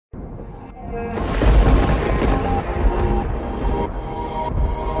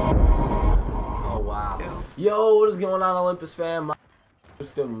Yo, what is going on, Olympus fam? My name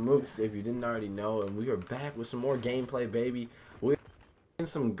is Moose, if you didn't already know, and we are back with some more gameplay, baby. We're in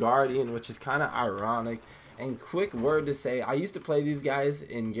some Guardian, which is kind of ironic. And quick word to say, I used to play these guys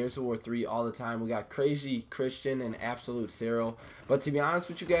in Gears of War 3 all the time. We got Crazy Christian and Absolute Cyril. But to be honest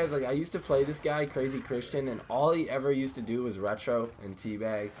with you guys, like I used to play this guy, Crazy Christian, and all he ever used to do was retro and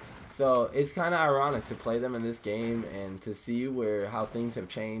teabag. So it's kind of ironic to play them in this game and to see how things have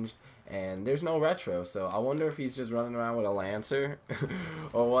changed. And there's no retro, so I wonder if he's just running around with a Lancer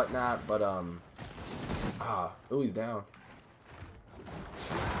or whatnot. But oh, he's down.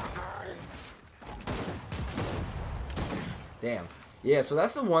 Damn. Yeah, so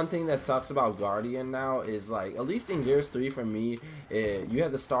that's the one thing that sucks about Guardian now is, like, at least in Gears 3 for me, you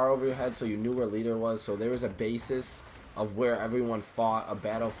had the star over your head so you knew where leader was, so there was a basis of where everyone fought a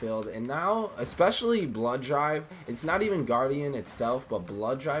battlefield. And now, especially Blood Drive, it's not even Guardian itself, but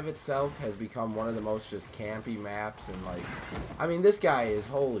Blood Drive itself has become one of the most just campy maps. And, like, I mean, this guy is,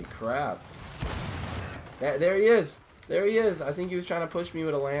 holy crap. There he is. There he is. I think he was trying to push me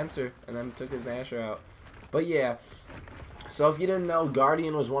with a Lancer and then took his Nasher out. But yeah, so if you didn't know,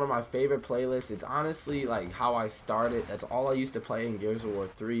 Guardian was one of my favorite playlists. It's honestly like how I started. That's all I used to play in Gears of War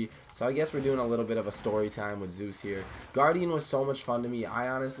 3. So I guess we're doing a little bit of a story time with Zeus here. Guardian was so much fun to me. I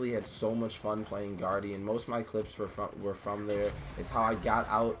honestly had so much fun playing Guardian. Most of my clips were from there. It's how I got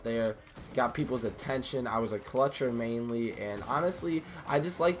out there, got people's attention. I was a clutcher mainly, and honestly, I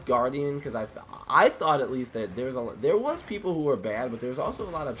just liked Guardian because I thought at least that there was people who were bad, but there was also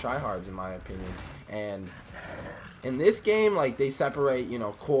a lot of tryhards in my opinion. And in this game, like, they separate, you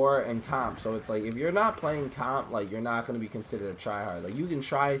know, core and comp. So it's like, if you're not playing comp, like, you're not going to be considered a tryhard. Like, you can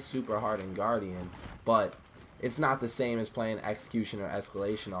try super hard in Guardian, but it's not the same as playing execution or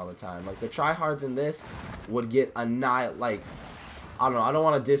escalation all the time. Like, the tryhards in this would get annihilated. Like, I don't know, I don't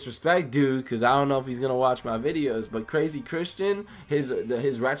want to disrespect dude, because I don't know if he's going to watch my videos, but Crazy Christian, his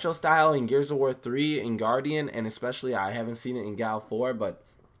retro style in Gears of War 3 and Guardian, and especially, I haven't seen it in Gal 4, but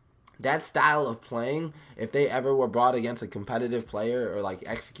that style of playing, if they ever were brought against a competitive player or like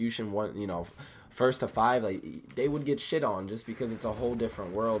execution one, you know, first to 5, like they would get shit on just because it's a whole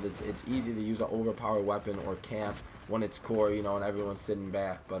different world. It's easy to use an overpowered weapon or camp when it's core, you know, and everyone's sitting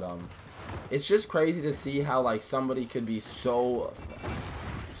back. But it's just crazy to see how like somebody could be so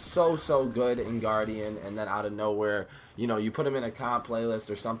good in Guardian, and then out of nowhere, you know, you put them in a comp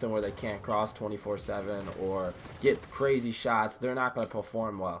playlist or something where they can't cross 24/7 or get crazy shots, they're not going to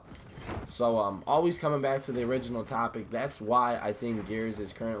perform well. So always coming back to the original topic, that's why I think Gears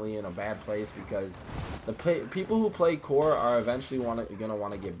is currently in a bad place, because the people who play core are eventually gonna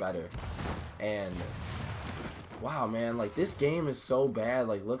want to get better. And wow, man, like, this game is so bad.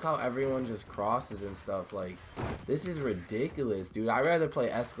 Like, look how everyone just crosses and stuff. Like, this is ridiculous, dude. I'd rather play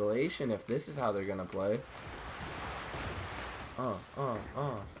escalation if this is how they're gonna play.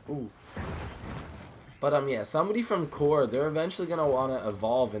 Ooh. But yeah, somebody from core, they're eventually gonna want to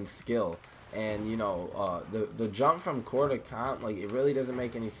evolve in skill. And you know, the jump from core to comp, like, it really doesn't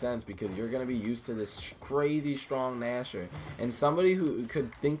make any sense, because you're gonna be used to this crazy strong Nasher, and somebody who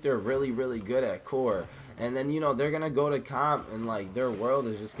could think they're really good at core, and then, you know, they're gonna go to comp and like their world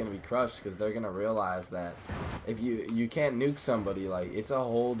is just gonna be crushed, because they're gonna realize that if you can't nuke somebody, like, it's a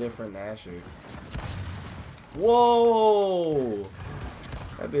whole different Nasher. Whoa,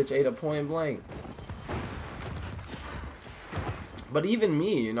 that bitch ate a point blank. But even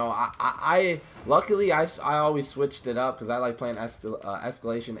me, you know, I luckily I always switched it up, because I like playing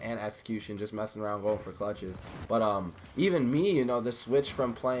escalation and execution, just messing around, going for clutches. But even me, you know, the switch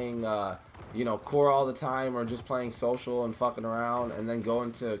from playing you know, core all the time, or just playing social and fucking around, and then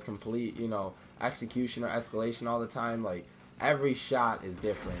going to complete, you know, execution or escalation all the time, like, every shot is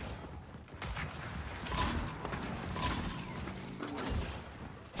different.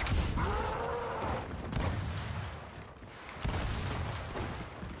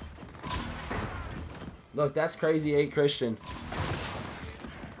 Look, that's Crazy 8 Christian.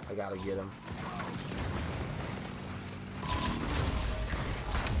 I gotta get him.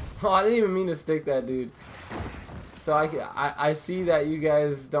 Oh, I didn't even mean to stick that dude. So I see that you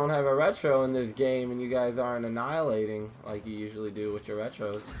guys don't have a retro in this game, and you guys aren't annihilating like you usually do with your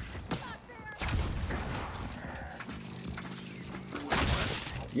retros.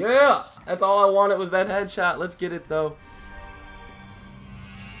 Yeah! That's all I wanted, was that headshot. Let's get it, though.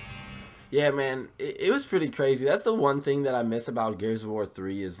 Yeah, man, it was pretty crazy. That's the one thing that I miss about Gears of War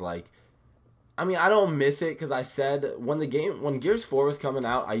 3 is, like, I mean, I don't miss it because I said when Gears 4 was coming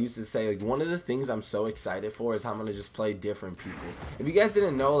out, I used to say, like, one of the things I'm so excited for is how I'm going to just play different people. If you guys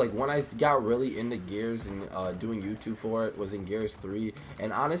didn't know, like, when I got really into Gears and doing YouTube for it was in Gears 3.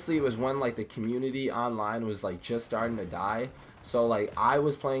 And honestly, it was when, like, the community online was, like, just starting to die. So, like, I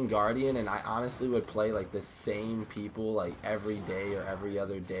was playing Guardian, and I honestly would play, like, the same people, like, every day or every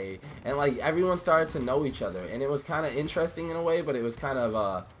other day. And, like, everyone started to know each other. And it was kind of interesting in a way, but it was kind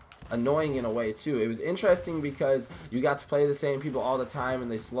of, annoying in a way too. It was interesting because you got to play the same people all the time,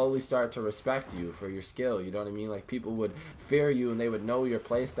 and they slowly start to respect you for your skill, you know what I mean? Like, people would fear you and they would know your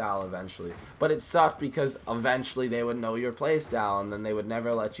playstyle eventually. But it sucked because eventually they would know your playstyle, and then they would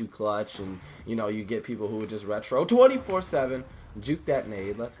never let you clutch, and you know, you get people who would just retro 24/7, juke that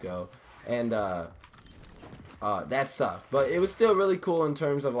nade, let's go. And that sucked, but it was still really cool in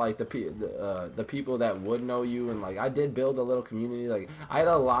terms of like the people that would know you, and like I did build a little community. Like, I had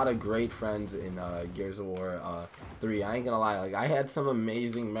a lot of great friends in Gears of War 3. I ain't gonna lie, like I had some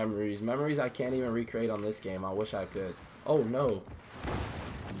amazing memories I can't even recreate on this game. I wish I could. Oh no.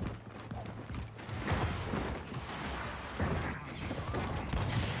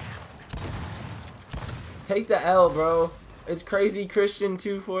 Take the L, bro. It's Crazy Christian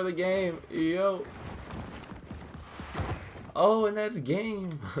 2 for the game. Yo. Oh, and that's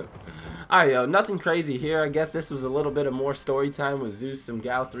game. Alright, yo, nothing crazy here. I guess this was a little bit of more story time with Zeus, some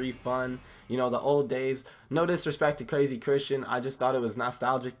Gal 3 fun. You know, the old days. No disrespect to Crazy Christian. I just thought it was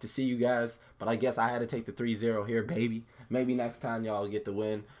nostalgic to see you guys. But I guess I had to take the 3-0 here, baby. Maybe next time y'all get the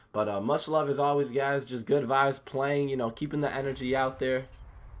win. But much love as always, guys. Just good vibes playing, you know, keeping the energy out there.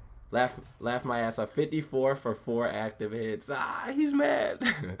 Laugh my ass off. 54 for 4 active hits. Ah, he's mad.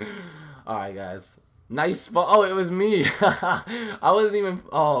 Alright, guys. Nice fun. Oh, it was me. I wasn't even.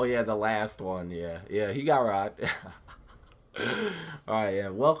 Oh, yeah, the last one. Yeah, he got rocked. Alright, yeah.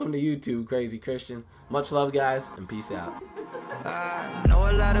 Welcome to YouTube, Crazy Christian. Much love, guys, and peace out. I know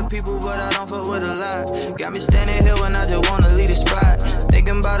a lot of people, but I don't fuck with a lot. Got me standing here when I just wanna leave the spot.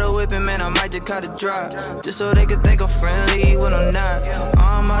 Thinking about a whipping, man, I might just cut a drop. Just so they could think I'm friendly when I'm not.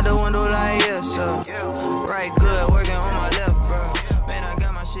 I'm out the window.